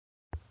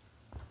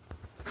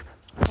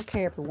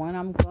Okay, everyone,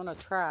 I'm going to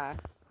try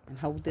and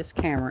hold this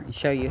camera and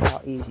show you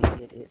how easy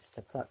it is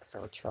to pluck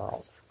Sir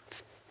Charles.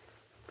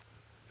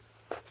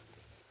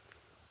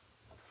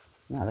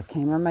 Now, the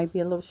camera may be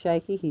a little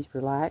shaky. He's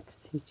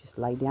relaxed. He's just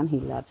laid down.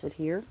 He loves it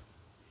here.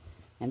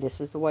 And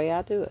this is the way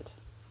I do it.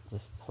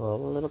 Just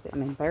pull a little bit. I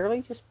mean,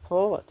 barely just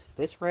pull it.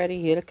 If it's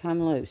ready, it'll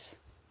come loose.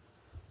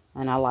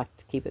 And I like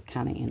to keep it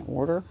kind of in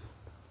order,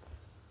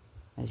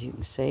 as you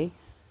can see.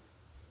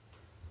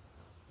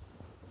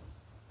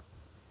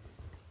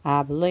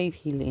 I believe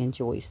he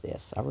enjoys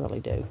this. I really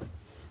do.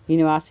 You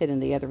know, I said in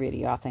the other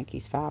video, I think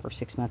he's 5 or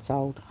 6 months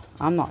old.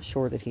 I'm not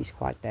sure that he's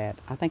quite that.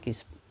 I think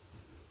he's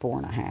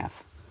 4.5.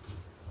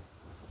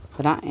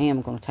 But I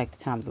am going to take the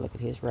time to look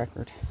at his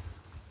record.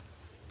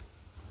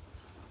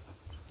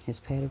 His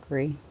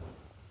pedigree.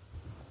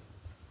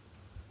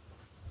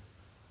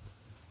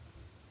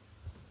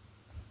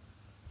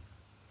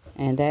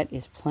 And that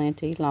is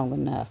plenty long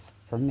enough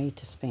for me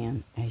to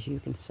spin, as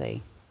you can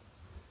see.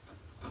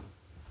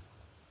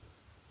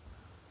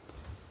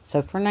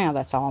 So for now,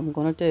 that's all I'm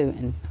going to do,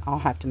 and I'll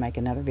have to make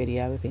another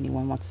video. If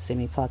anyone wants to see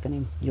me plucking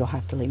him, you'll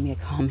have to leave me a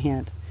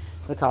comment,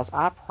 because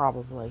I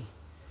probably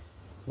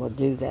will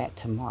do that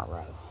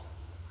tomorrow.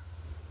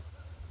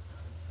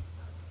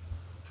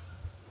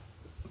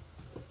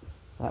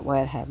 That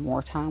way I'd have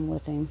more time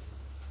with him.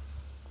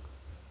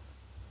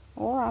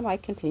 Or I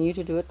might continue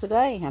to do it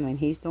today. I mean,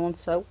 he's doing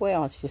so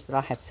well. It's just that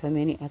I have so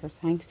many other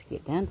things to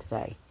get done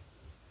today.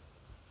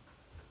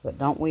 But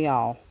don't we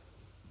all?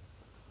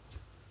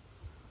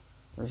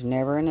 There's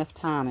never enough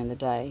time in the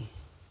day,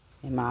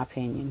 in my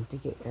opinion, to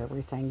get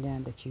everything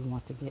done that you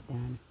want to get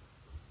done.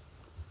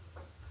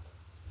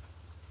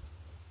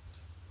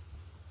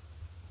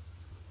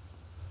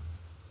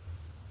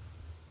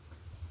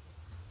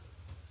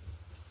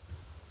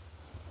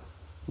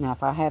 Now,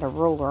 if I had a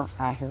ruler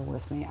out here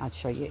with me, I'd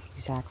show you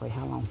exactly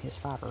how long his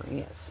fiber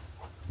is.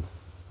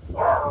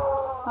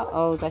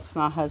 Uh-oh, that's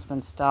my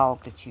husband's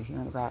dog that you hear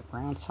in the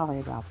background. Sorry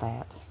about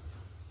that.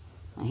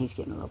 And he's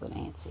getting a little bit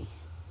antsy.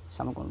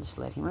 So I'm going to just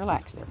let him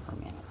relax there for a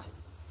minute.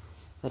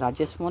 But I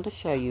just want to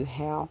show you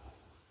how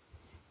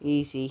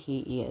easy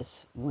he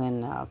is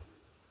when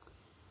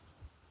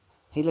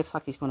he looks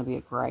like he's going to be a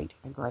great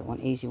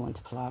one, easy one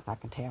to pluck. I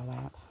can tell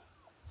that.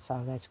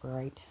 So that's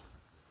great.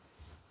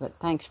 But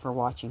thanks for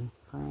watching,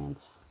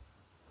 friends.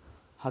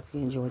 Hope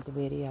you enjoyed the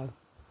video.